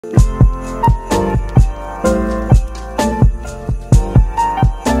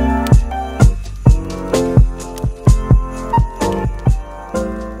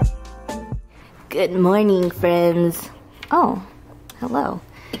Good morning, friends. Oh, hello.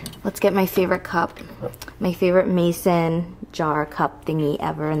 Let's get my favorite cup. My favorite mason jar cup thingy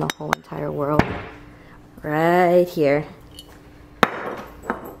ever in the whole entire world. Right here.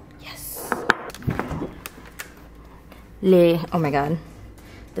 Yes. Oh my god.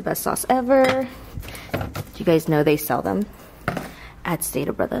 The best sauce ever. Do you guys know they sell them at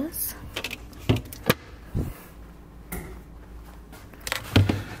Stater Brothers?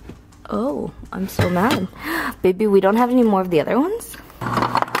 Oh, I'm so mad. Baby, we don't have any more of the other ones?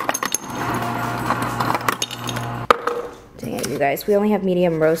 Dang it, you guys. We only have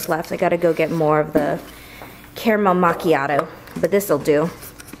medium roast left. I gotta go get more of the caramel macchiato. But this'll do.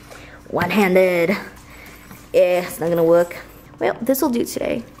 One-handed. It's not gonna work. Well, this'll do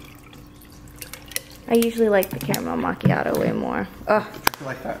today. I usually like the caramel macchiato way more. Ugh. You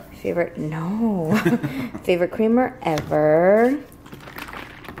like that? Favorite, no. Favorite creamer ever.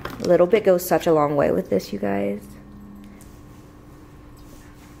 A little bit goes such a long way with this, you guys.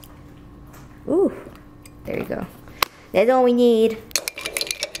 Ooh, there you go. That's all we need.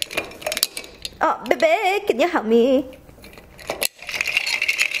 Oh, baby, can you help me?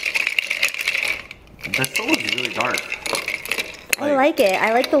 That still looks really dark. I like it.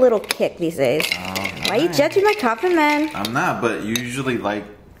 I like the little kick these days. Why are you judging my coffee, man? I'm not, but you usually like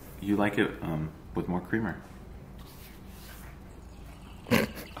it with more creamer.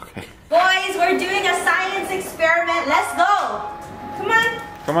 Okay. Boys, we're doing a science experiment. Let's go. Come on.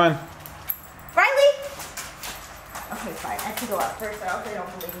 Come on. Riley? Okay, fine. I have to go out first or else they don't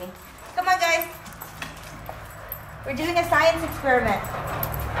believe me. Come on, guys. We're doing a science experiment.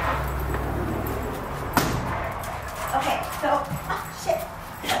 Okay, so, oh, shit.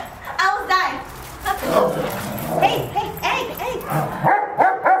 I almost died. Hey, egg.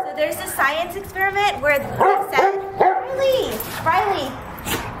 So there's a science experiment where they said,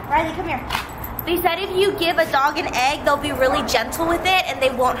 Riley, come here. They said if you give a dog an egg, they'll be really gentle with it and they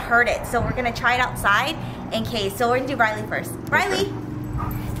won't hurt it. So we're gonna try it outside in case. So we're gonna do Riley first. Riley,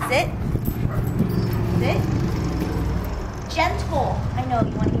 sit. Gentle. I know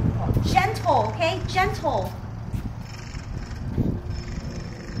you want to keep calm. Gentle, okay? Gentle.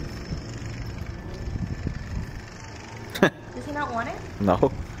 Does he not want it?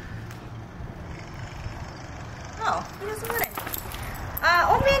 No. Oh, he doesn't want it.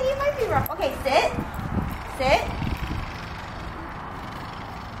 Oh man, you might be rough. Okay, sit.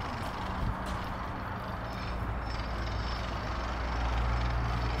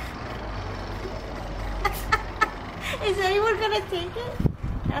 Is anyone gonna take it?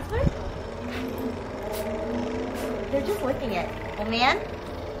 Jasper? They're just licking it. Oh man?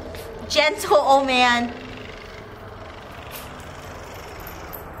 Gentle, oh man.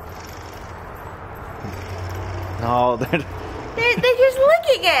 No, They're just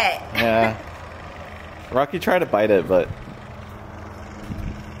licking it. Yeah. Rocky tried to bite it, but...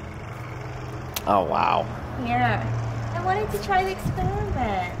 Oh, wow. Here. I wanted to try the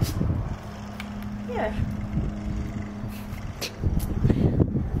experiment. Here.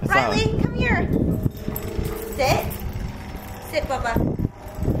 Riley, come here. Sit. Sit, Bubba.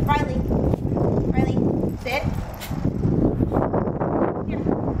 Riley, sit. Here.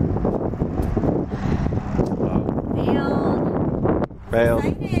 Failed.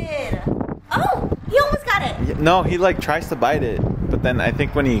 Excited. Oh, he almost got it. No, he like tries to bite it, but then I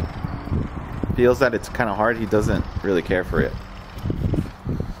think when he feels that it's kind of hard, he doesn't really care for it.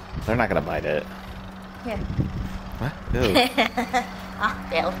 They're not gonna bite it. Here. What? Ew. Ah,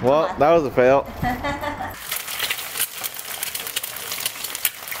 failed. Well, that was a fail.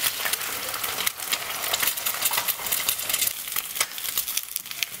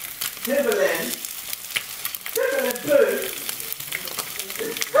 Timberland boo.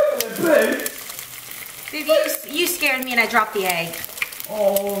 Baby, you scared me and I dropped the egg.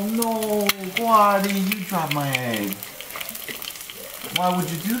 Oh no, Guadi, you dropped my egg. Why would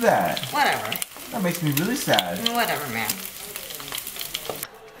you do that? Whatever. That makes me really sad. Whatever, man.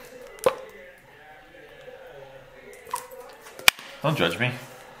 Don't judge me.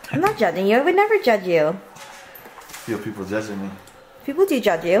 I'm not judging you. I would never judge you. I feel people judging me. People do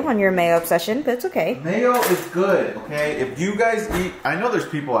judge you on your mayo obsession, but it's okay. Mayo is good, okay? If you guys eat, I know there's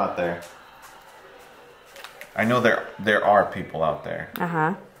people out there. I know there are people out there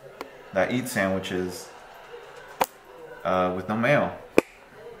that eat sandwiches with no mayo.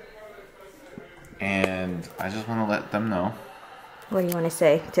 And I just want to let them know. What do you want to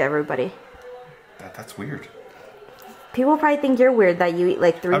say to everybody? That's weird. People probably think you're weird that you eat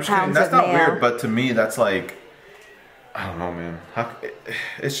like 3 pounds of mayo. That's not weird, but to me that's like, I don't know, man.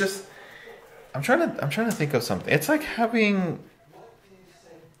 It's just, I'm trying to think of something. It's like having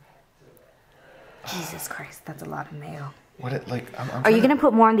Jesus Christ, that's a lot of mayo. What it like? Are you gonna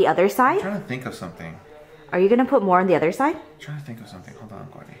put more on the other side? I'm trying to think of something. Are you gonna put more on the other side? I'm trying to think of something. Hold on,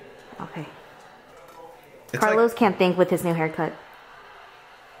 Courtney. Okay. It's Carlos like, can't think with his new haircut.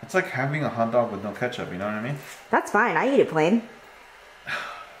 it's like having a hot dog with no ketchup. You know what I mean? That's fine. I eat it plain.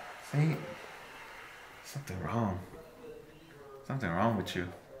 See, something wrong. Something wrong with you.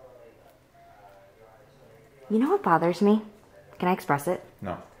 You know what bothers me? Can I express it?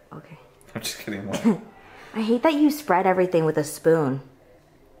 No. Okay. I'm just kidding. What? I hate that you spread everything with a spoon.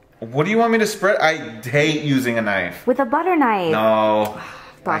 What do you want me to spread? I hate using a knife. With a butter knife. No.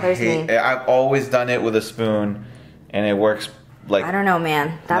 Bothers me. I've always done it with a spoon, and it works like... I don't know,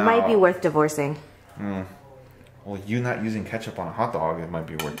 man. That might be worth divorcing. Well, you not using ketchup on a hot dog, it might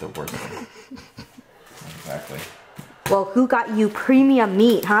be worth divorcing. Exactly. Well, who got you premium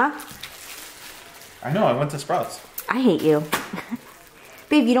meat, huh? I know, I went to Sprouts. I hate you.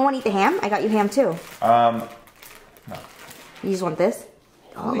 Babe, you don't want to eat the ham? I got you ham too. No. You just want this?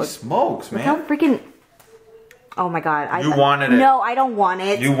 Holy smokes, man. Look how freaking... Oh my god. You wanted it. No, I don't want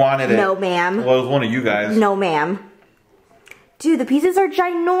it. You wanted it. No, ma'am. Well, it was one of you guys. No, ma'am. Dude, the pieces are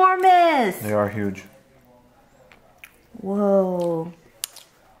ginormous. They are huge. Whoa.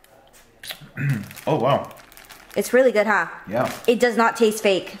 Oh, wow. It's really good, huh? Yeah. It does not taste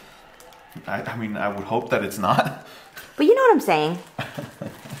fake. I mean, I would hope that it's not. But you know what I'm saying.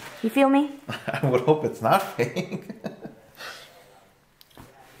 You feel me? I would hope it's not fake.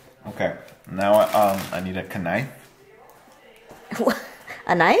 Okay, now I need a knife.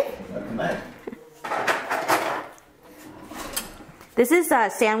 A knife? A knife. This is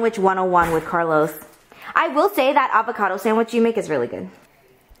Sandwich 101 with Carlos. I will say that avocado sandwich you make is really good.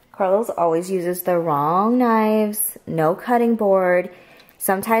 Carlos always uses the wrong knives, no cutting board.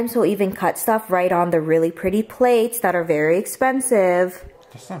 Sometimes he'll even cut stuff right on the really pretty plates that are very expensive.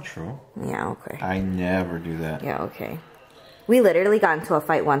 That's not true. Yeah, okay. I never do that. Yeah, okay. We literally got into a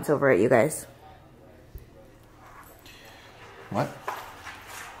fight once over it, you guys. What?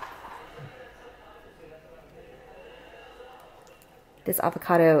 This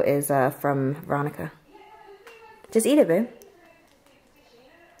avocado is from Veronica. Just eat it, babe.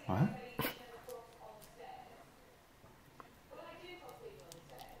 What?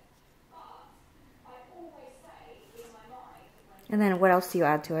 And then what else do you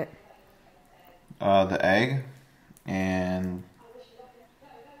add to it? The egg. And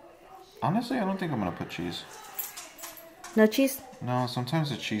honestly, I don't think I'm gonna put cheese. No cheese? No, sometimes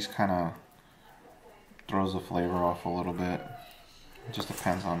the cheese kind of throws the flavor off a little bit. It just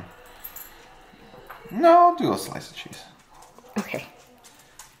depends on. No, I'll do a slice of cheese. Okay.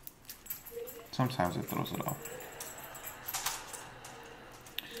 Sometimes it throws it off.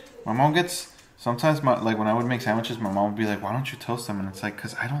 My mom gets. Sometimes, like when I would make sandwiches, my mom would be like, "Why don't you toast them?" And it's like,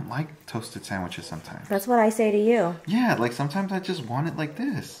 "Cause I don't like toasted sandwiches sometimes." That's what I say to you. Yeah, like sometimes I just want it like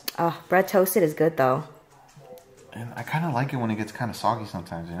this. Oh, bread toasted is good though. And I kind of like it when it gets kind of soggy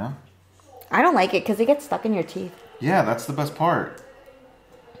sometimes, you know? I don't like it because it gets stuck in your teeth. Yeah, that's the best part.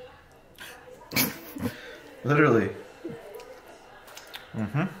 Literally.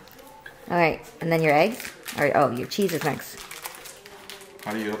 Mm-hmm. Alright, and then your eggs? Alright, oh, your cheese is next.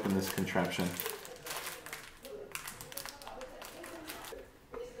 How do you open this contraption?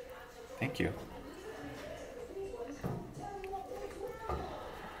 Thank you.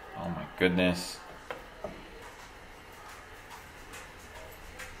 Oh my goodness.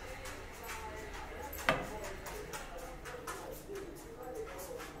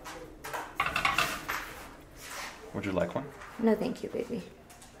 Would you like one? No, thank you, baby.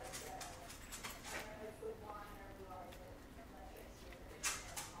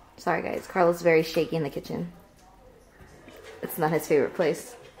 Sorry, guys. Carlos is very shaky in the kitchen. It's not his favorite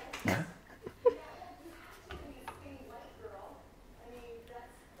place. Yeah.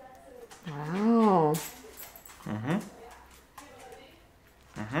 Wow. Mm-hmm.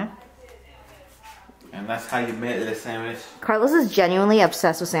 Mm-hmm. And that's how you make the sandwich. Carlos is genuinely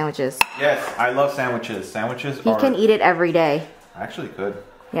obsessed with sandwiches. Yes, I love sandwiches. Sandwiches He can eat it every day. I actually could.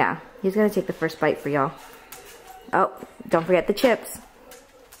 Yeah, he's gonna take the first bite for y'all. Oh, don't forget the chips.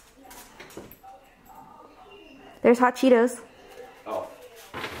 There's hot Cheetos. Oh.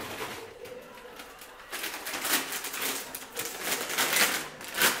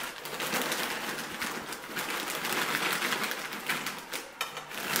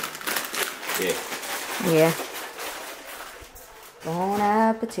 Yeah. Yeah. Bon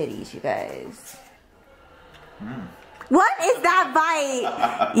appetitties, you guys. Mm. What is that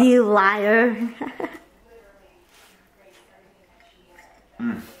bite? You liar.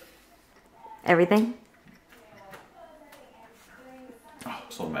 Everything? Oh,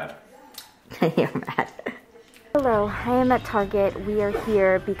 I'm so mad. You're mad. Hello, I am at Target. We are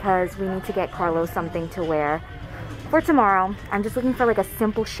here because we need to get Carlos something to wear for tomorrow. I'm just looking for like a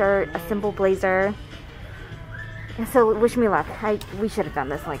simple shirt, a simple blazer. And so wish me luck. We should have done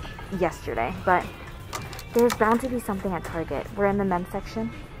this like yesterday, but there's bound to be something at Target. We're in the men's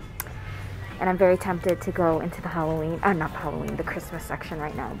section. And I'm very tempted to go into the the Christmas section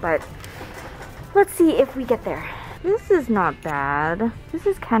right now. But let's see if we get there. This is not bad. This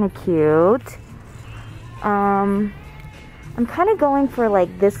is kind of cute. I'm kind of going for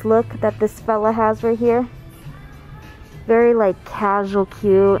like this look that this fella has right here. Very like casual,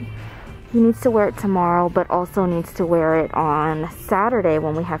 cute. He needs to wear it tomorrow, but also needs to wear it on Saturday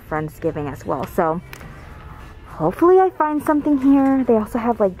when we have Friendsgiving as well. So hopefully I find something here. They also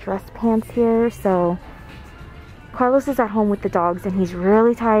have like dress pants here. So Carlos is at home with the dogs and he's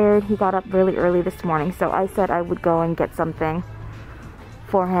really tired. He got up really early this morning. So I said I would go and get something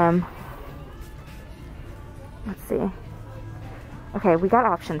for him. Let's see. Okay, we got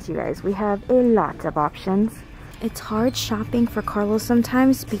options, you guys. We have a lot of options. It's hard shopping for Carlos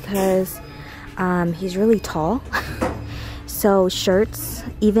sometimes because he's really tall. So shirts,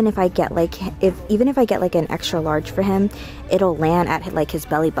 even if I get like an extra large for him, it'll land at like his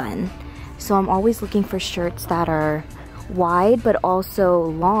belly button. So I'm always looking for shirts that are wide but also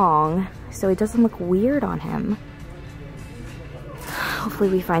long so it doesn't look weird on him. Hopefully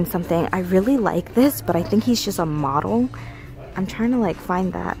we find something. I really like this, but I think he's just a model. I'm trying to like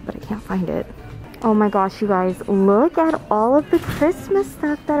find that, but I can't find it. Oh my gosh, you guys, look at all of the Christmas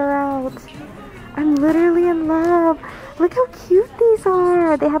stuff that are out. I'm literally in love. Look how cute these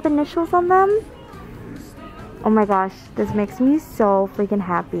are. They have initials on them. Oh my gosh, this makes me so freaking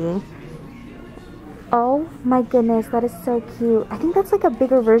happy. Oh my goodness, that is so cute. I think that's like a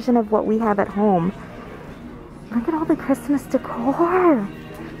bigger version of what we have at home. Look at all the Christmas decor.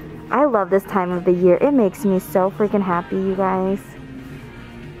 I love this time of the year. It makes me so freaking happy, you guys.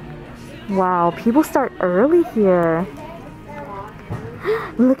 Wow, people start early here.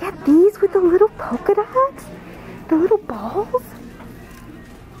 Look at these with the little polka dots. The little balls.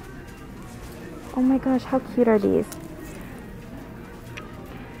 Oh my gosh, how cute are these?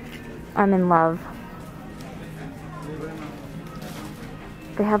 I'm in love.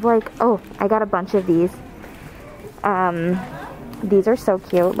 They have like, oh, I got a bunch of these. These are so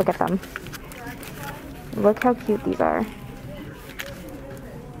cute. Look at them. Look how cute these are.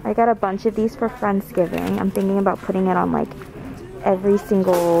 I got a bunch of these for Friendsgiving. I'm thinking about putting it on like every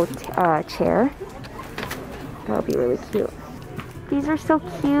single chair. That would be really cute. These are so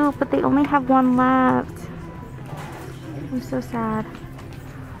cute, but they only have one left. I'm so sad.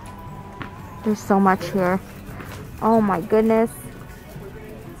 There's so much here. Oh my goodness.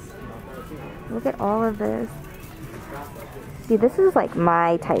 Look at all of this. See, this is like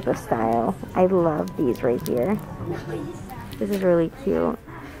my type of style. I love these right here. This is really cute.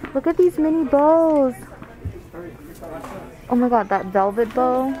 Look at these mini bows. Oh my god, that velvet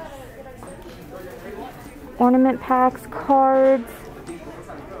bow. Ornament packs, cards.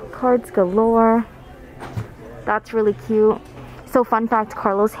 Cards galore. That's really cute. So fun fact,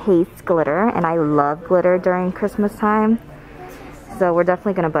 Carlos hates glitter and I love glitter during Christmas time. So we're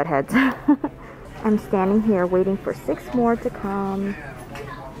definitely gonna butt heads. I'm standing here waiting for 6 more to come.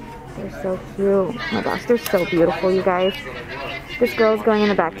 They're so cute. Oh my gosh, they're so beautiful, you guys. This girl's going in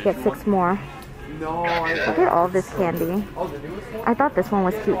the back to get 6 more. Look at all this candy. I thought this one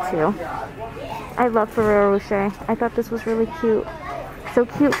was cute too. I love Ferrero Rocher. I thought this was really cute. So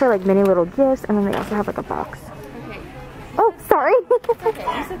cute for like mini little gifts, and then they also have like a box. Okay. Oh, sorry. Okay,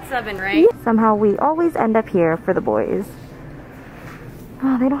 you said 7, right? Somehow we always end up here for the boys.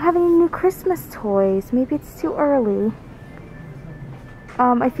 Oh, they don't have any new Christmas toys. Maybe it's too early.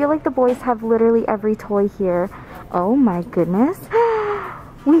 I feel like the boys have literally every toy here. Oh my goodness.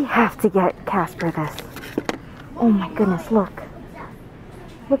 We have to get Casper this. Oh my goodness, look.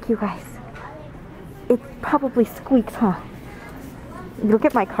 Look, you guys. It probably squeaks, huh? Look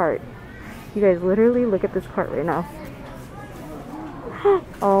at my cart. You guys literally look at this cart right now.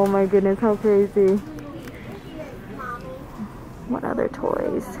 Oh my goodness, how crazy. What other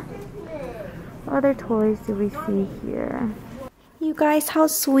toys? What other toys do we see here? You guys, how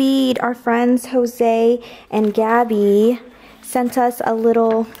sweet. Our friends Jose and Gabby sent us a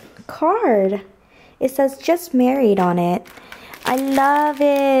little card. It says just married on it. I love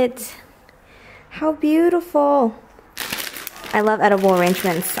it. How beautiful. I love edible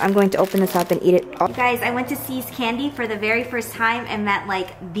arrangements. I'm going to open this up and eat it. You guys, I went to See's Candy for the very first time and met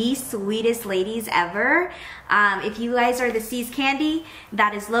like the sweetest ladies ever. If you guys are the See's Candy,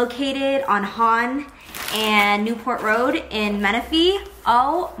 that is located on Han and Newport Road in Menifee.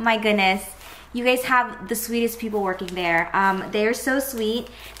 Oh my goodness. You guys have the sweetest people working there. They are so sweet.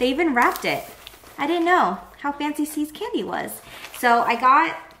 They even wrapped it. I didn't know how fancy See's Candy was. So I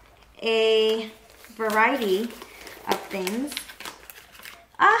got a variety of things.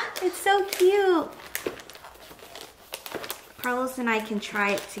 Ah, it's so cute. Carlos and I can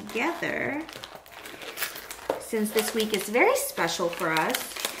try it together since this week is very special for us.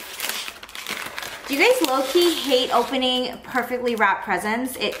 Do you guys low-key hate opening perfectly wrapped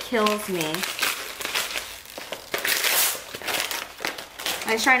presents? It kills me.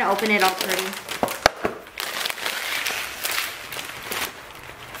 I was trying to open it all pretty.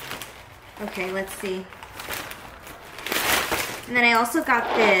 Okay, let's see. And then I also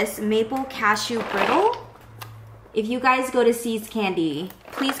got this maple cashew brittle. If you guys go to See's Candy,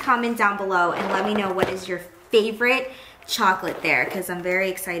 please comment down below and let me know what is your favorite chocolate there, because I'm very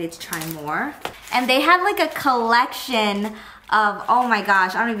excited to try more. And they had like a collection of, oh my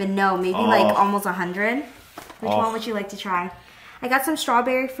gosh, I don't even know, maybe like almost 100. Which one would you like to try? I got some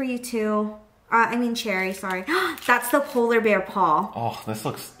strawberry for you too. I mean cherry, sorry. That's the polar bear paw. Oh, this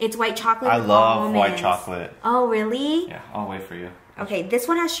looks... It's white chocolate I with love almonds. white chocolate. Oh, really? Yeah, I'll wait for you. Okay, this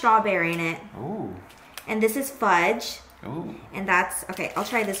one has strawberry in it. Ooh. And this is fudge. Ooh. And that's, okay, I'll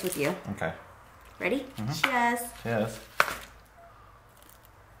try this with you. Okay. Ready? Cheers. Cheers.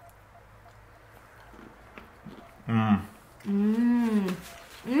 Mmm. Mmm.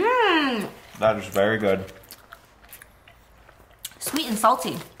 Mmm. That is very good. Sweet and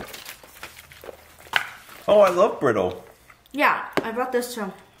salty. Oh, I love brittle. Yeah, I brought this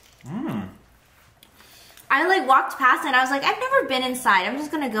too. Mmm. I like walked past and I was like, I've never been inside. I'm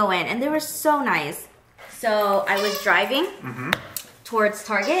just gonna go in. And they were so nice. So I was driving towards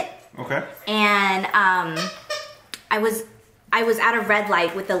Target. Okay. And I was at a red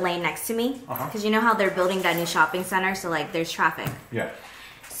light with the lane next to me. Because you know how they're building that new shopping center, so like there's traffic. Yeah.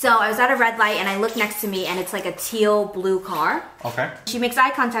 So I was at a red light and I look next to me and it's like a teal blue car. Okay. She makes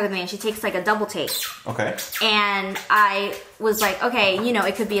eye contact with me and she takes like a double take. Okay. And I was like, okay, you know,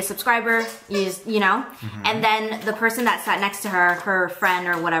 it could be a subscriber, you know? And then the person that sat next to her, her friend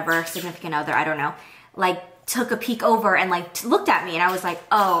or whatever, significant other, I don't know, like took a peek over and like looked at me and I was like,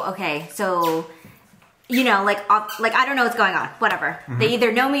 oh, okay, so, you know, like I don't know what's going on, whatever. They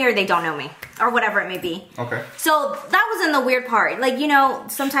either know me or they don't know me or whatever it may be. Okay. So that wasn't the weird part. Like, you know,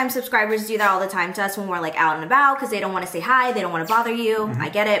 sometimes subscribers do that all the time to us when we're like out and about because they don't want to say hi, they don't want to bother you. I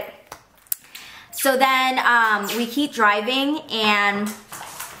get it. So then we keep driving and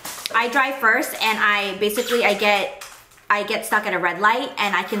I drive first and I get stuck at a red light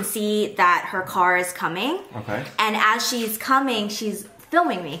and I can see that her car is coming. Okay. And as she's coming, she's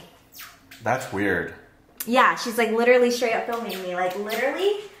filming me. That's weird. Yeah, she's like literally straight up filming me. Like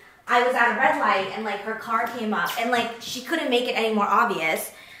literally, I was at a red light and like her car came up and like she couldn't make it any more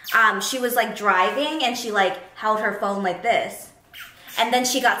obvious. She was like driving and she like held her phone like this. And then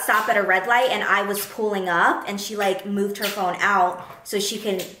she got stopped at a red light and I was pulling up and she like moved her phone out so she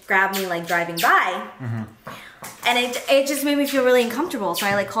can grab me like driving by. And it just made me feel really uncomfortable. So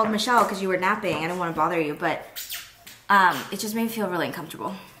I like called Michelle because you were napping. I didn't want to bother you, but it just made me feel really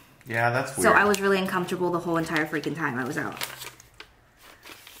uncomfortable. Yeah, that's weird. So I was really uncomfortable the whole entire freaking time I was out.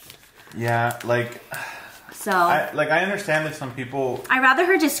 Yeah, like... So... I understand that some people... I'd rather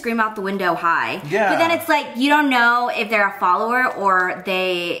her just scream out the window, hi. Yeah. But then it's like, you don't know if they're a follower or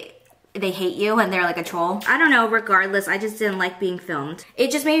they hate you and they're like a troll. I don't know, regardless, I just didn't like being filmed. It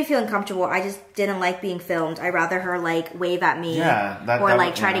just made me feel uncomfortable. I just didn't like being filmed. I'd rather her like wave at me or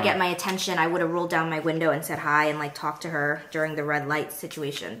like try to get my attention. I would have rolled down my window and said hi and like talked to her during the red light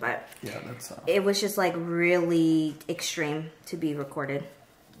situation. But yeah, that's it was just like really extreme to be recorded.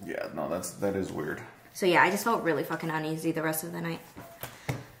 Yeah, no, that is weird. So yeah, I just felt really fucking uneasy the rest of the night.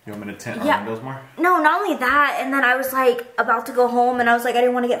 You want me to tint our windows more? No, not only that, and then I was like about to go home and I was like, I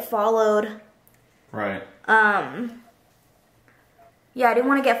didn't want to get followed. Right. Yeah, I didn't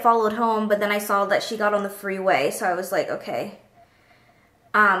want to get followed home, but then I saw that she got on the freeway, so I was like, okay.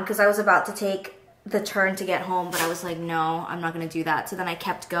 Because I was about to take the turn to get home, but I was like, no, I'm not going to do that. So then I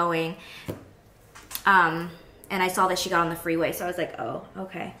kept going. And I saw that she got on the freeway, so I was like, oh,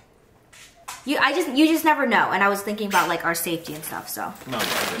 okay. You just never know, and I was thinking about like our safety and stuff. So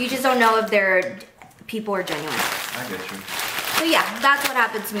you just don't know if people are genuine. I get you. So yeah, that's what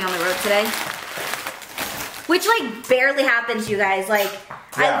happened to me on the road today, which like barely happens, you guys. Like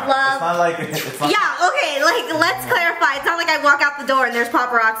yeah, I love. It's not like it's not. Yeah, okay. Like let's clarify. It's not like I walk out the door and there's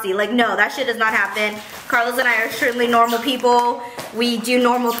paparazzi. Like no, that shit does not happen. Carlos and I are extremely normal people. We do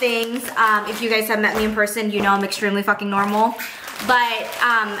normal things. If you guys have met me in person, you know I'm extremely fucking normal. But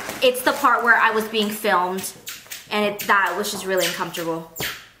it's the part where I was being filmed and that was just really uncomfortable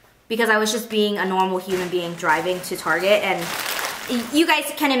because I was just being a normal human being driving to Target, and you guys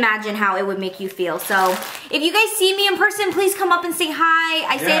can imagine how it would make you feel. So if you guys see me in person, please come up and say hi.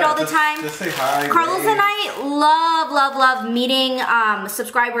 I say it all the time. Just say hi. Carlos and I love meeting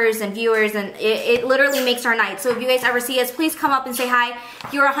subscribers and viewers, and it literally makes our night. So if you guys ever see us, please come up and say hi.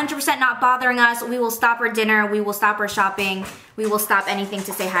 You're 100% not bothering us. We will stop our dinner. We will stop our shopping. We will stop anything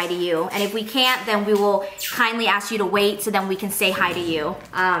to say hi to you. And if we can't, then we will kindly ask you to wait so then we can say hi to you.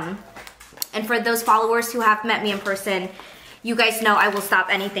 And for those followers who have met me in person, you guys know I will stop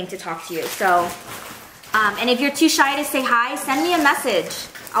anything to talk to you. So, and if you're too shy to say hi, send me a message.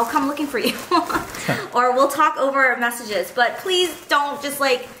 I'll come looking for you. Or we'll talk over messages. But please don't just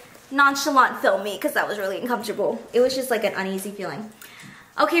like nonchalant film me, because that was really uncomfortable. It was just like an uneasy feeling.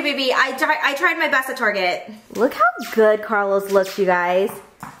 Okay, baby, I tried my best at Target. Look how good Carlos looks, you guys.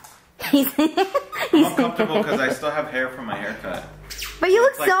 I'm uncomfortable because I still have hair from my haircut. But you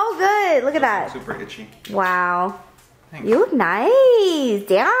look like, so good. Look at that. Super itchy. Wow. Thanks. You look nice.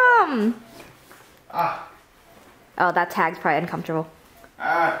 Damn. Ah. Oh, that tag's probably uncomfortable.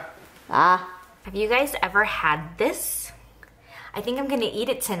 Ah. Ah. Have you guys ever had this? I think I'm gonna eat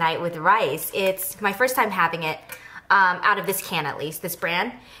it tonight with rice. It's my first time having it, out of this can at least, this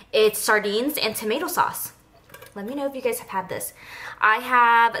brand. It's sardines and tomato sauce. Let me know if you guys have had this. I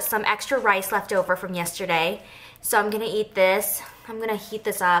have some extra rice left over from yesterday, so I'm gonna eat this. I'm gonna heat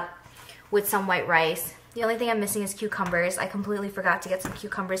this up with some white rice. The only thing I'm missing is cucumbers. I completely forgot to get some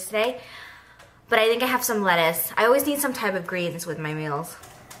cucumbers today, but I think I have some lettuce. I always need some type of greens with my meals.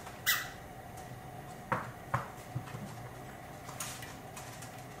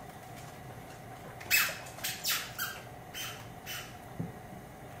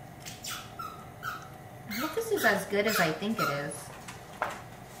 I hope this is as good as I think it is.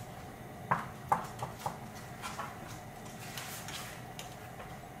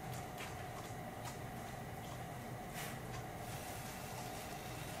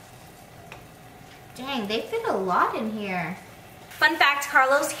 Dang, they fit a lot in here. Fun fact,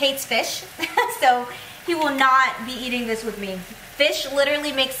 Carlos hates fish, so he will not be eating this with me. Fish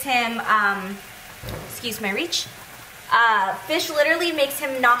literally makes him, excuse my reach, fish literally makes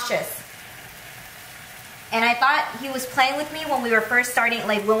him nauseous. And I thought he was playing with me when we were first starting,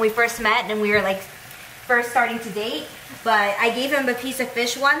 like when we first met and we were like first starting to date, but I gave him a piece of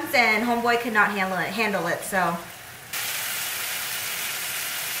fish once and homeboy could not handle it, so.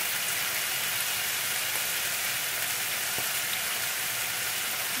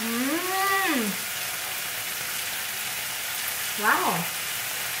 Wow.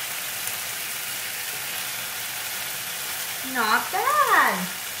 Not bad.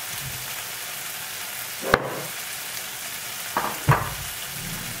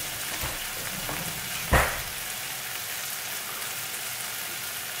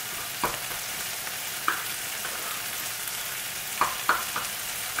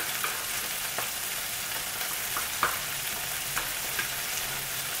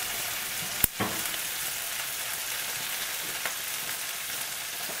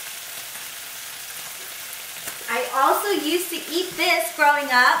 I also used to eat this growing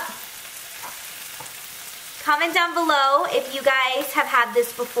up. Comment down below if you guys have had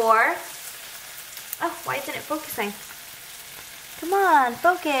this before. Oh, why isn't it focusing? Come on,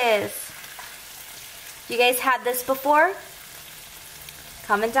 focus. You guys had this before?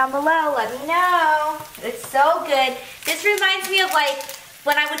 Comment down below, let me know. It's so good. This reminds me of like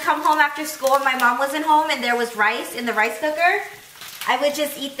when I would come home after school and my mom wasn't home and there was rice in the rice cooker. I would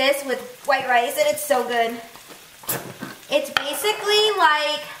just eat this with white rice and it's so good. It's basically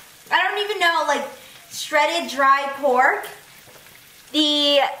like, I don't even know, like shredded dry pork.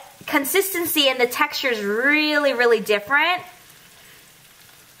 The consistency and the texture is really, really different.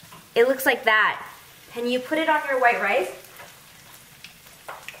 It looks like that. And you put it on your white rice.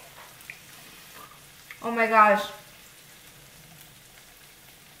 Oh my gosh.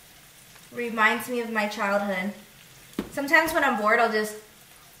 Reminds me of my childhood. Sometimes when I'm bored, I'll just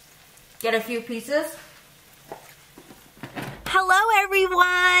get a few pieces. Hello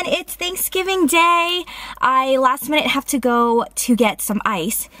everyone, it's Thanksgiving Day. I last minute have to go to get some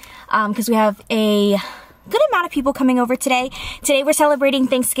ice because we have a good amount of people coming over today. Today we're celebrating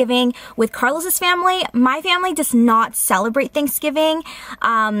Thanksgiving with Carlos's family. My family does not celebrate Thanksgiving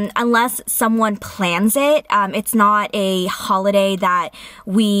unless someone plans it. It's not a holiday that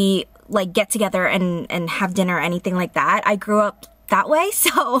we like get together and have dinner or anything like that. I grew up that way,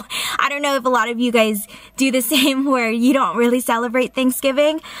 so I don't know if a lot of you guys do the same where you don't really celebrate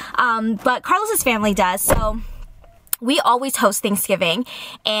Thanksgiving, but Carlos's family does, so we always host Thanksgiving,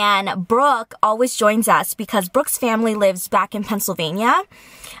 and Brooke always joins us because Brooke's family lives back in Pennsylvania,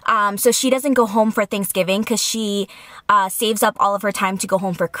 So she doesn't go home for Thanksgiving because she saves up all of her time to go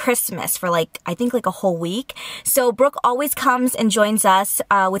home for Christmas for like, I think like a whole week. So Brooke always comes and joins us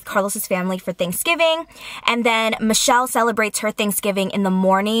with Carlos's family for Thanksgiving. And then Michelle celebrates her Thanksgiving in the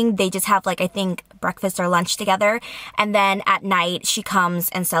morning. They just have like, I think, breakfast or lunch together. And then at night, she comes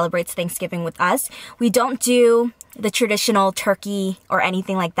and celebrates Thanksgiving with us. We don't do the traditional turkey or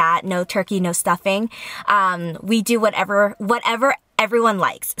anything like that. No turkey, no stuffing. We do whatever everyone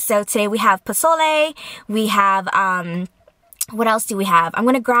likes. So today we have pozole. We have, what else do we have? I'm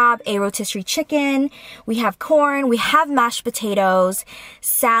gonna grab a rotisserie chicken. We have corn. We have mashed potatoes,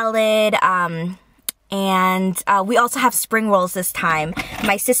 salad, and we also have spring rolls this time.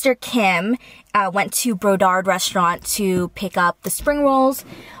 My sister Kim went to Brodard restaurant to pick up the spring rolls.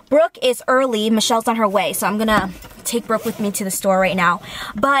 Brooke is early. Michelle's on her way, so I'm gonna take Brooke with me to the store right now.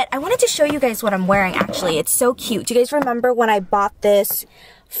 But I wanted to show you guys what I'm wearing, actually. It's so cute. Do you guys remember when I bought this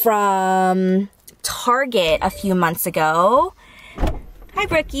from Target a few months ago? Hi,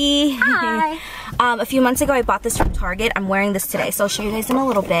 Brookie. Hi. A few months ago, I bought this from Target. I'm wearing this today, so I'll show you guys in a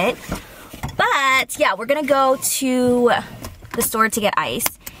little bit. But yeah, we're gonna go to the store to get ice,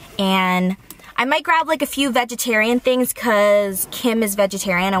 and I might grab like a few vegetarian things because Kim is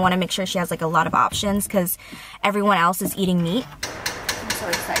vegetarian. I want to make sure she has like a lot of options because everyone else is eating meat. I'm so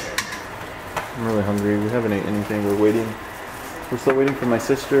excited. I'm really hungry. We haven't ate anything. We're still waiting for my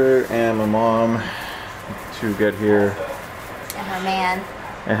sister and my mom to get here. And her man.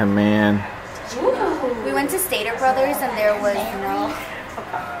 And her man. Ooh. We went to Stater Brothers and there was no...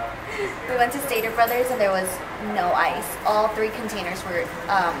 We went to Stater Brothers and there was no ice. All 3 containers were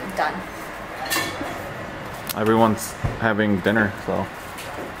done. Everyone's having dinner, so.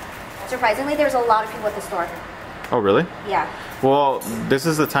 Surprisingly, there was a lot of people at the store. Oh, really? Yeah. Well, this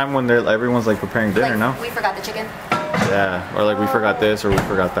is the time when everyone's like preparing dinner, like, no? We forgot the chicken. Yeah, or like we forgot this or we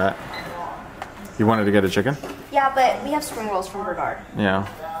forgot that. You wanted to get a chicken? Yeah, but we have spring rolls from Brodard. Yeah.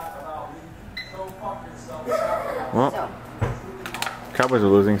 Well, So, Cowboys are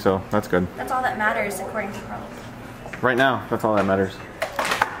losing, so that's good. that's all that matters according to Carlos. Right now, that's all that matters.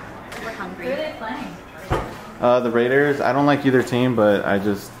 We're hungry. Who are they playing? The Raiders, I don't like either team, but I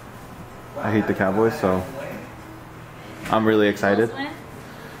hate the Cowboys, so I'm really excited.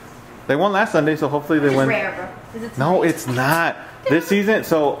 They won last Sunday, so hopefully they win. Rare, bro. No, it's not. This season,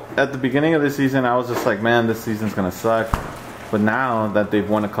 so at the beginning of this season, I was just like, man, this season's gonna suck. But now that they've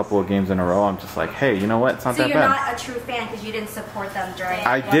won a couple of games in a row, I'm just like, hey, you know what? It's not So that you're bad. not a true fan because you didn't support them during...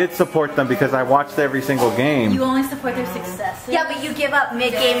 I did support them because I watched every single game. You only support their success. Yeah, but you give up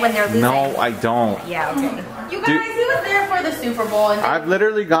mid-game when they're losing. No, I don't. Yeah, okay. You guys, Dude. he was there for the Super Bowl. And I've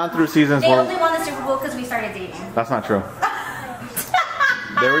literally gone through seasons They where... only won the Super Bowl because we started dating. That's not true.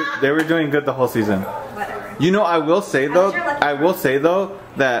 They were doing good the whole season. Whatever. You know, I will say though, lucky.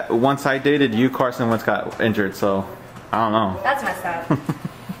 that once I dated you, Carson once got injured, so I don't know. That's messed up.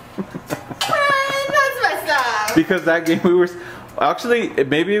 That's messed up. Because that game we were... Actually,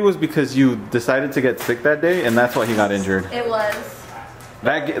 maybe it was because you decided to get sick that day, and that's why he got injured. It was.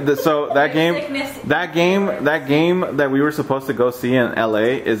 That game that we were supposed to go see in LA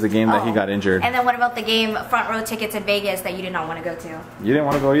is the game that he got injured. And then what about the game front row tickets in Vegas that you did not want to go to? You didn't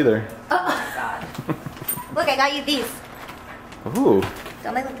want to go either. Oh God. Look, I got you these. Ooh.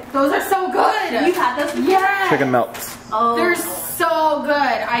 Don't they look good? Those are so good. You had those? Yeah. Chicken melts. Oh. They're so good.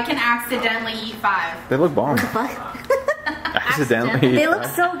 I can accidentally eat 5. They look bomb. Fuck. Accidentally. They look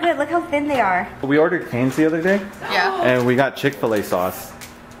so good. Look how thin they are. We ordered canes the other day, Yeah. and we got Chick-fil-A sauce.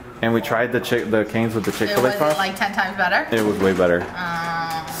 And we tried the canes with the Chick-fil-A sauce. Like 10 times better? It was way better.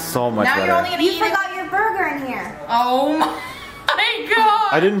 So much Now better. you're only gonna You eat forgot your burger in here. Oh my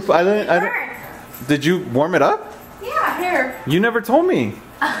god. I didn't. Burnt. Did you warm it up? Yeah. Here. You never told me.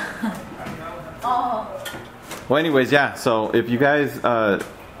 Oh. Well, anyways, yeah. So if you guys,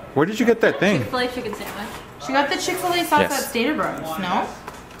 where did you get that thing? Chick-fil-A chicken sandwich. She got the Chick-fil-A sauce Yes. at Stater Brothers, no?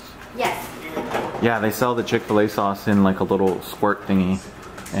 Yes. Yeah, they sell the Chick-fil-A sauce in like a little squirt thingy,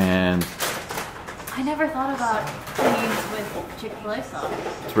 and I never thought about canes with Chick-fil-A sauce.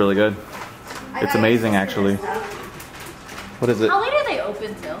 it's really good. It's amazing, actually. What is it? How late are they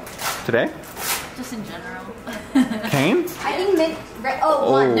open till? Today? Just in general. Canes? I think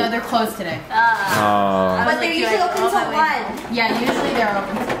Oh. one. No, they're closed today. But they're usually open till 1. Yeah, usually they're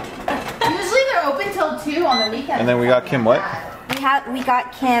open. Usually they're open till 2 on the weekend. And then we got Kim what? We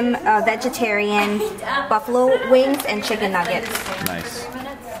got Kim vegetarian buffalo wings and chicken nuggets. Nice.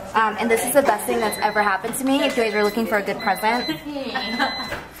 And this is the best thing that's ever happened to me. If you guys are looking for a good present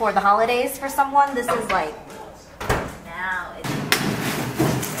for the holidays for someone, this is like now.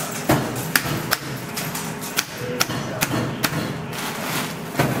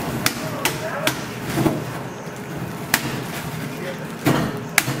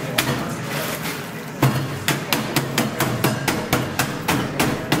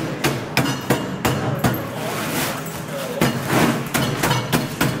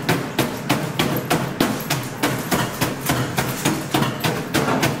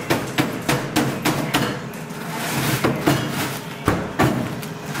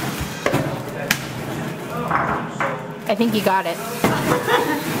 I think you got it.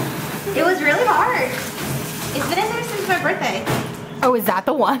 It was really hard. It's been in there since my birthday. Oh, is that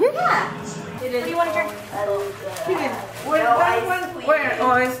the one? Yeah. What do you want to drink? Where?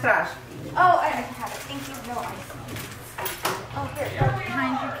 Oh, it's trash. Oh, I can have it. Thank you. No ice. Oh, here.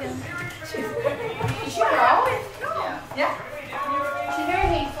 Behind you, Kim. Did she grow? Yeah. She's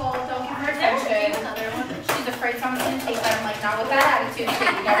very hateful. Don't give her attention. She's afraid someone's gonna take that. I'm like, not with that attitude,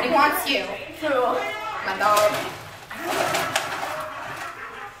 kid. Nobody wants you. My dog.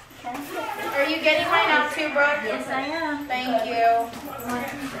 Are you getting mine out too, Brooke? Yes, I am. Thank you.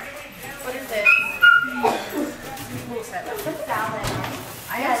 What is this?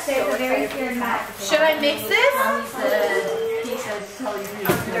 I have to say, very good match. Should I mix this? He says, tell you.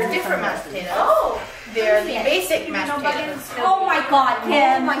 They're different mashed potatoes. Oh. They're the basic mashed potatoes. Oh my God,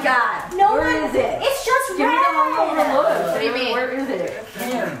 Kim. Oh my God. No Where is it? It's just Give me the hungover look. What do you mean? Where is it?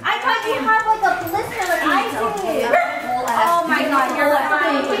 I thought you had like a blister like I do. Oh my God, you're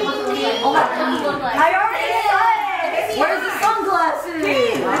lying. I already saw it. Where's the sunglasses?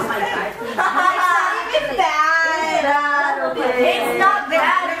 It's not even bad. It's not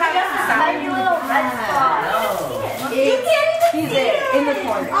bad. It's just a tiny little red spot. You can't even see it. In the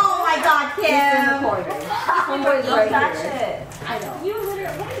corner. Oh my God, Kim. It's in the corner. Homeboy's right here. I know. You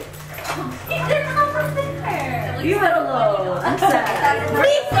literally. You didn't have a finger. You had a low. I'm sad.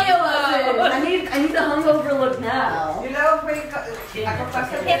 Leave me alone. I need the hungover look now. Kim,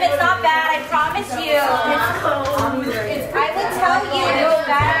 it's not bad. I promise you. It's cold. I would tell you it's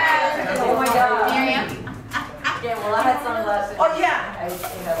bad. Oh my God. Miriam? Yeah, well, I had sunglasses. Oh yeah.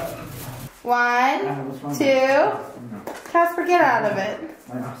 1, 2. Casper, get out of it.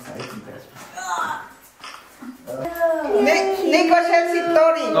 Nico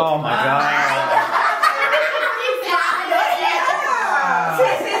Story. Oh my God.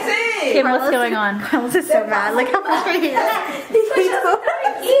 Kim, what's going on? Carlos is so mad. Look how much we're here.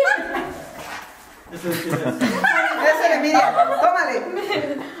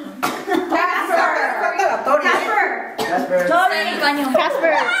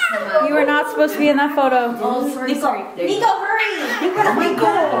 Casper, you were not supposed to be in that photo. Nico, hurry.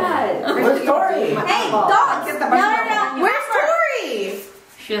 Where's Tori? Hey, dogs. No. Where's Tori?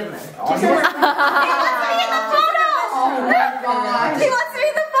 He wants to be in the photo. Oh my God. He wants to be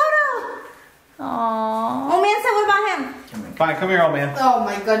in the photo. Aww. Oh man said, what about him? Fine, come here, old man. Oh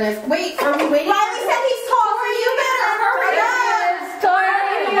my goodness. Wait, are we waiting? Riley said he's tall. You better hurry up.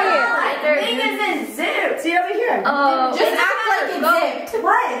 Thing isn't zipped. See over here. Just act like it's zipped.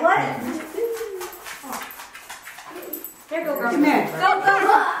 What? Here, go, girl. Come here. Go.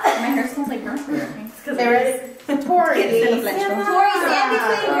 My hair smells like burnt. There is Tori. Tori, stand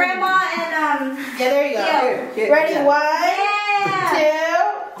between grandma and Yeah, there you go. Here. Ready? 1, Yeah.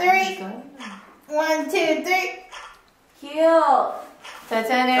 2, 3. 1, 2, 3. Cute. Can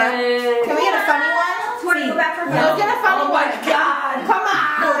we get a funny one? Tori, go back for Let's get a funny one. Oh my God. Come on.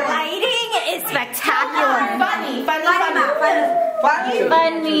 The lighting is spectacular. Funny.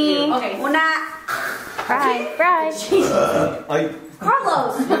 Okay. Una. Right.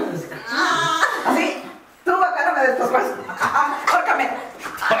 Carlos. Así. Tú acá no me des tus cosas. Ahórcame.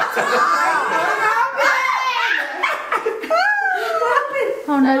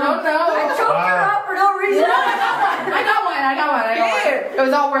 Oh no. I don't know. I choked her up for no reason. I got one. It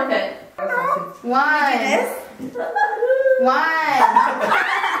was all worth it. 1,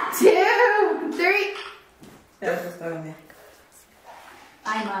 2, 3.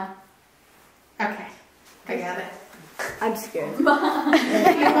 Okay. I got it. I'm scared. You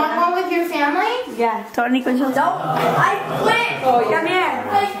want one with your family? Yeah. Tony, no, I quit. Oh, Come here.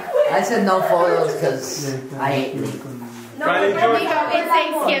 I said no photos because I hate Nico. Riley, George. Nico, it's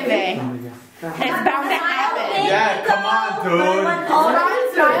Thanksgiving. It's bound to happen. Yeah, come on, dude. Hold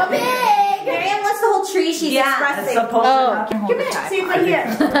on, smile big. Miriam wants the whole tree. She's expressing. Supposed to happen. Come here. See right here.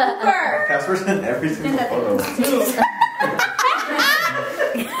 Cooper. Casper's in every single photo.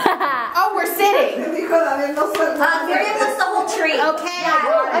 Oh, we're sitting. Nico, Daniel, no suelta. Miriam wants the whole tree. Okay.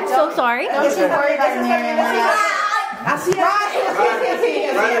 I'm so sorry. Don't you worry about Miriam. Así.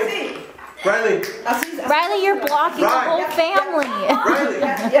 Riley. Riley, you're blocking the whole family. Riley.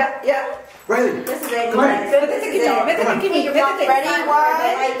 Yeah. Riley. This is it. Come on. Vete, chiquito. Vete, vete. Ready?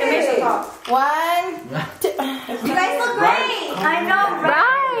 1, 2. You guys look great. I know,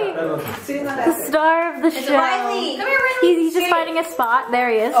 Right. The star of the show. Riley. Come here, Riley. He's just finding a spot. There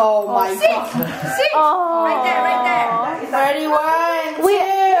he is. Oh my God. Oh. Right there. Ready? 1, 2,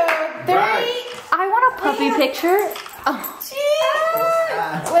 3. I want a puppy picture. Oh.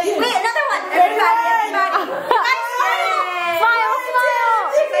 Wait, another one. Everybody. You guys Smile.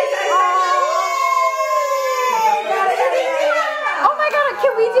 Oh.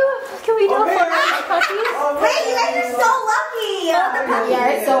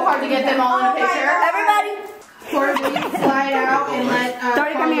 It's so hard to get them all in a picture. Everybody. Corey, will you slide out and let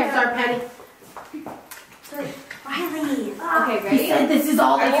Carlos start petting? Riley. Okay, ready? He said this is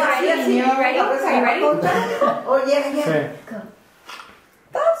all the time. You ready? Are you ready? Oh, yeah. Go.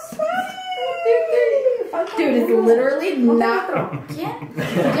 That's funny. Dude, it's literally not.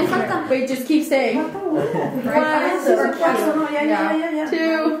 Wait, just keep saying. Yeah.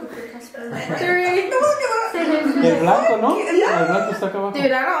 2, 3. El blanco, ¿no? El blanco está acá abajo.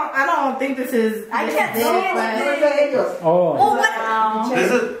 Dude, I don't think this is. I can't see it. Oh. Wow.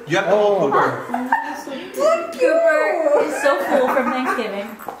 This is, you have to hold Cooper. Cooper is so full from Thanksgiving.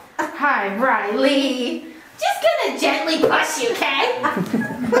 Hi, Riley. Just gonna gently push you, okay?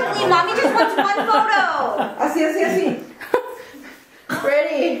 Riley, mommy just wants one photo. Así.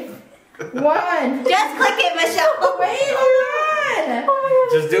 Ready? 1. Just click it, Michelle. Wait, hold on.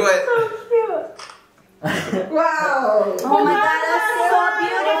 Just do it. Wow. Oh my God, that's so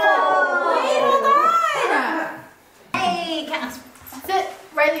beautiful. Wait, hold on. Hey, Casper. Sit.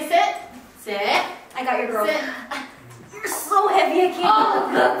 Riley, sit. Sit. I got your girl. Sit. You're so heavy, I can't. Oh,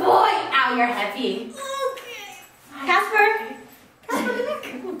 good boy. Ow, you're heavy. Casper. Casper,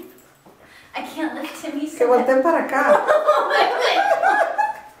 come here. I can't lift him. He's Que so heavy. volteen para acá.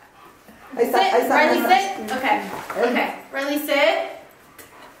 Ahí está, Sit. ahí está. Riley, sit. Okay. Okay. Riley, sit.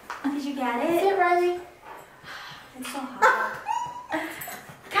 Did you get it? Sit, Riley. It's so hot.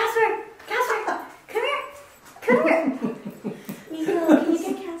 Casper, come here. Can you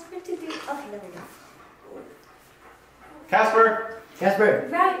get Casper to do? Okay, there we go. Casper.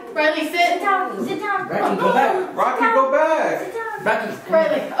 Right. Riley, sit. Sit down. Rocky, go back. Rocky, go back. Sit down. Rocky.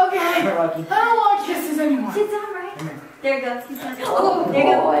 Riley, okay. Rocky. I don't want kisses anymore. Sit down, right? There you go. Oh, there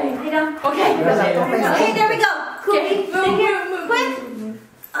you go. Lay down. Okay. Okay, there we go. Cool. Okay, Sit here. move. Quick.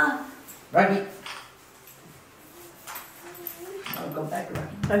 Rocky. I'll go back,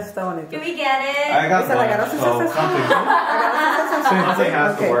 Rocky. Ahí está bonito. Can we get it? I got Esa la one. agarraste, So esa. something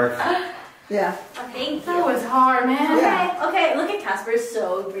has to Okay. work. Yeah. Oh, thank That you. was hard, man. Yeah. Okay, look at Casper,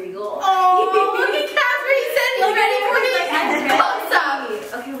 so regal. Oh, look at Casper. He said he's ready for his close up.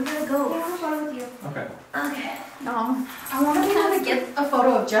 Okay, we gotta go. Okay. Okay. No, I want to be able to get a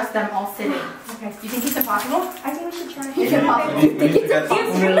photo of just them all sitting. Okay. Do you think it's impossible? I think we should try. It's impossible.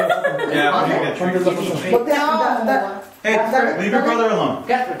 Yeah, we can get trees. Voltea. No. Hey, leave your brother alone.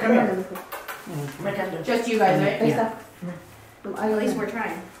 Casper, come here. Just you guys, right? Ahí está. At least we're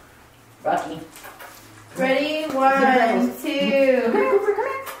trying. Rocky. Ready? 1, 2. Come here.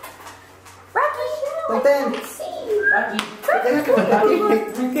 Rocky, Volteen. Rocky. Deja que voltee.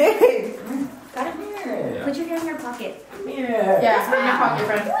 Okay. got it. Put your hand in your pocket. Yeah, put in your pocket,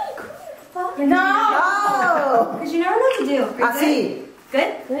 friend. No. Oh. Because you never know what to do. Are you Así. Good?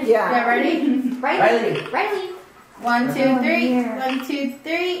 Yeah. Yeah, ready? Riley. Riley. 1, 2, 3. 1, 2,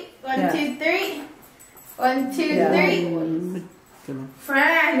 3. 1, 2, 3. 1, 2, 3.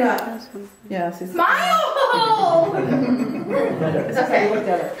 Friend. Yeah, sí. Smile! It's okay.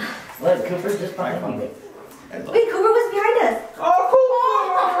 Let Cooper just behind you. Wait, Cooper was behind us. Oh, cool.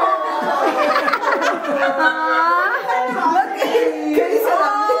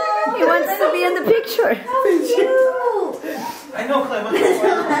 He wants to be in the picture. I know, Clem. I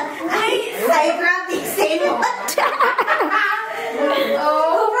grabbed the same one.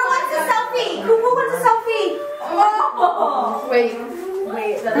 Cooper wants a selfie. Cooper wants a selfie. Oh. Wait.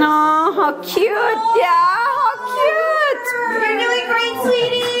 Oh, how cute. Yeah, how cute. You're doing great,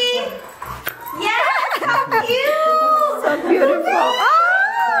 sweetie. Yes, how cute. So beautiful.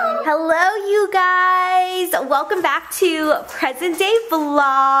 Oh. Hello, you guys. Welcome back to present day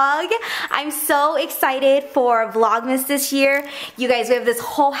vlog. I'm so excited for Vlogmas this year. You guys, we have this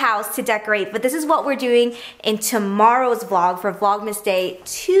whole house to decorate, but this is what we're doing in tomorrow's vlog for Vlogmas Day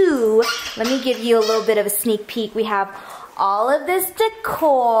 2. Let me give you a little bit of a sneak peek. We have all of this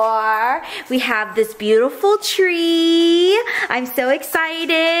decor. We have this beautiful tree. I'm so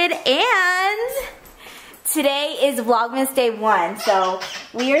excited. And today is Vlogmas Day 1. So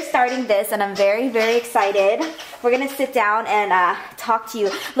we are starting this and I'm very, very excited. We're gonna sit down and talk to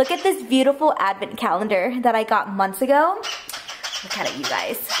you. Look at this beautiful advent calendar that I got months ago. Look at it, you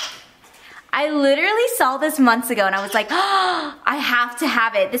guys. I literally saw this months ago and I was like, oh, I have to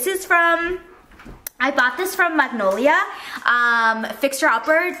have it. This is from, I bought this from Magnolia, Fixer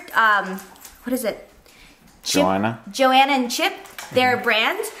Upper, what is it? Chip, Joanna and Chip, their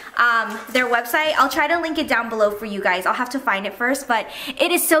brand, their website. I'll try to link it down below for you guys. I'll have to find it first, but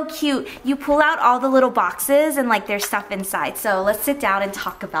it is so cute. You pull out all the little boxes and like there's stuff inside. So let's sit down and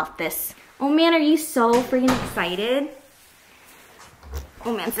talk about this. Oh man, are you so freaking excited?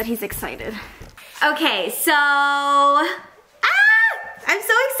 Oh man said he's excited. Okay, so, I I'm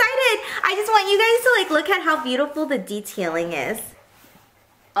so excited. I just want you guys to like look at how beautiful the detailing is.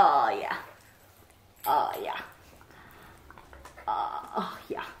 Oh yeah. Oh yeah. Oh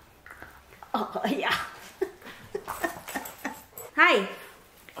yeah. Oh yeah. Hi.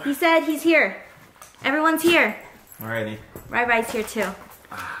 He said he's here. Everyone's here. Alrighty. Rai-Rai's here too.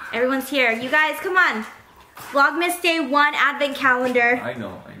 Everyone's here. You guys, come on. Vlogmas Day 1 Advent Calendar. I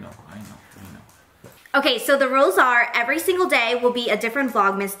know. Okay, so the rules are every single day will be a different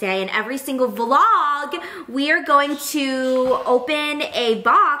Vlogmas Day, and every single vlog we are going to open a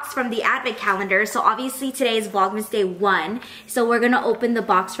box from the Advent Calendar. So obviously today is Vlogmas Day 1, so we're gonna open the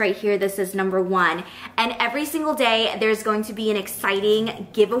box right here. This is number 1, and every single day there's going to be an exciting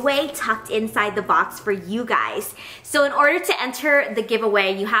giveaway tucked inside the box for you guys. So in order to enter the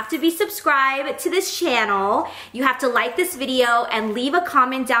giveaway, you have to be subscribed to this channel, you have to like this video, and leave a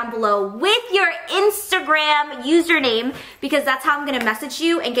comment down below with your Instagram username, because that's how I'm gonna message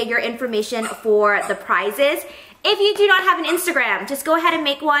you and get your information for the prizes. If you do not have an Instagram, just go ahead and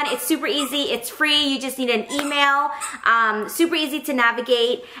make one. It's super easy, it's free, you just need an email, super easy to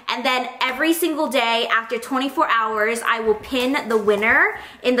navigate. And then every single day after 24 hours, I will pin the winner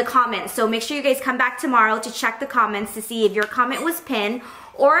in the comments. So make sure you guys come back tomorrow to check the comments to see if your comment was pinned,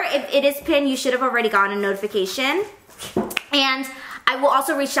 or if it is pinned, you should have already gotten a notification. And I will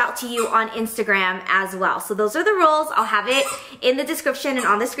also reach out to you on Instagram as well. So those are the rules. I'll have it in the description and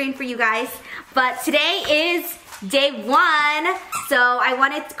on the screen for you guys. But today is day 1, so I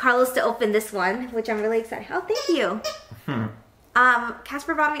wanted Carlos to open this one, which I'm really excited. Oh, thank you.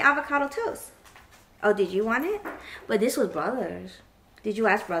 Casper brought me avocado toast. Oh, did you want it? But this was Brothers. Did you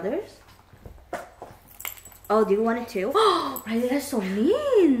ask Brothers? Oh, do you want it too? Oh, Riley, that's so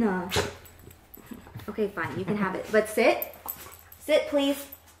mean. Okay, fine, you can have it. But sit. Sit, please.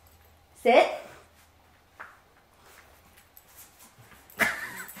 Sit.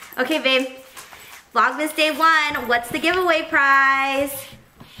 Okay, babe. Vlogmas Day 1. What's the giveaway prize?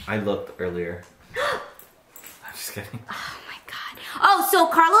 I looked earlier. I'm just kidding. Oh my god. Oh, so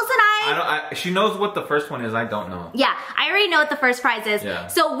Carlos and she knows what the first one is. I don't know. Yeah, I already know what the first prize is. Yeah.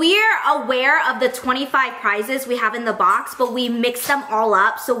 So we're aware of the 25 prizes we have in the box, but we mix them all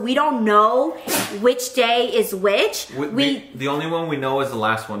up, so we don't know which day is which. The only one we know is the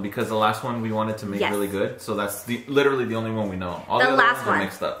last one, because the last one we wanted to make really good. So that's literally the only one we know. All the other last ones one are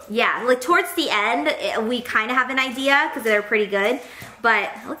mixed up. Yeah, like towards the end, we kind of have an idea because they're pretty good.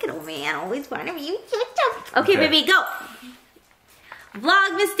 But look at old man, always wanting to be. Okay, baby, go.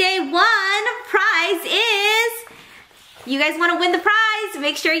 Vlogmas Day 1 prize is, you guys want to win the prize,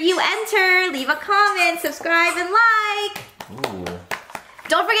 make sure you enter, leave a comment, subscribe, and like. Ooh.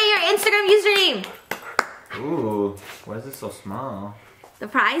 Don't forget your Instagram username. Ooh, why is it so small? The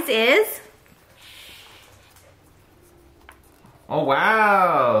prize is, oh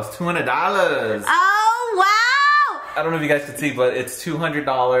wow, it's $200. oh wow. I don't know if you guys can see, but it's $200.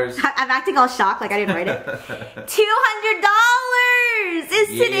 I'm acting all shocked like I didn't write it. $200 is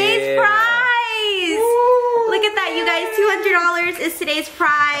today's prize. Woo. Look at that, you guys. $200 is today's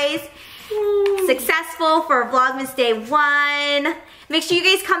prize. Woo. Successful for Vlogmas Day 1. Make sure you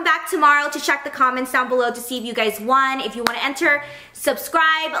guys come back tomorrow to check the comments down below to see if you guys won. If you want to enter,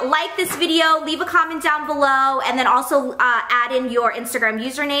 subscribe, like this video, leave a comment down below, and then also add in your Instagram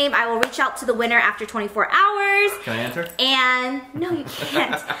username. I will reach out to the winner after 24 hours. Can I enter? And, no you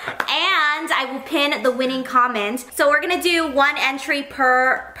can't. And I will pin the winning comment. So we're gonna do 1 entry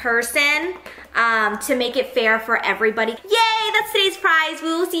per person to make it fair for everybody. Yay, that's today's prize.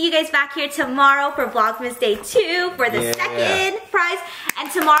 We will see you guys back here tomorrow for Vlogmas Day 2 for the second prize. And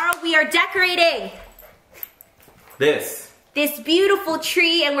tomorrow we are decorating this beautiful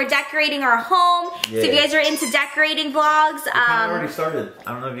tree, and we're decorating our home. So if you guys are into decorating vlogs, we kind of already started.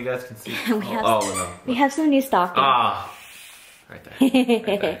 I don't know if you guys can see. We have some new stockings. Right there.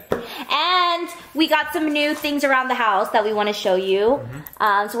 Right there. And we got some new things around the house that we want to show you.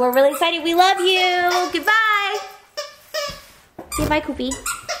 So we're really excited. We love you. Goodbye. Say bye, Koopy.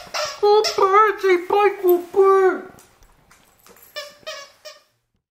 Oh, birdie, bye, Koopy.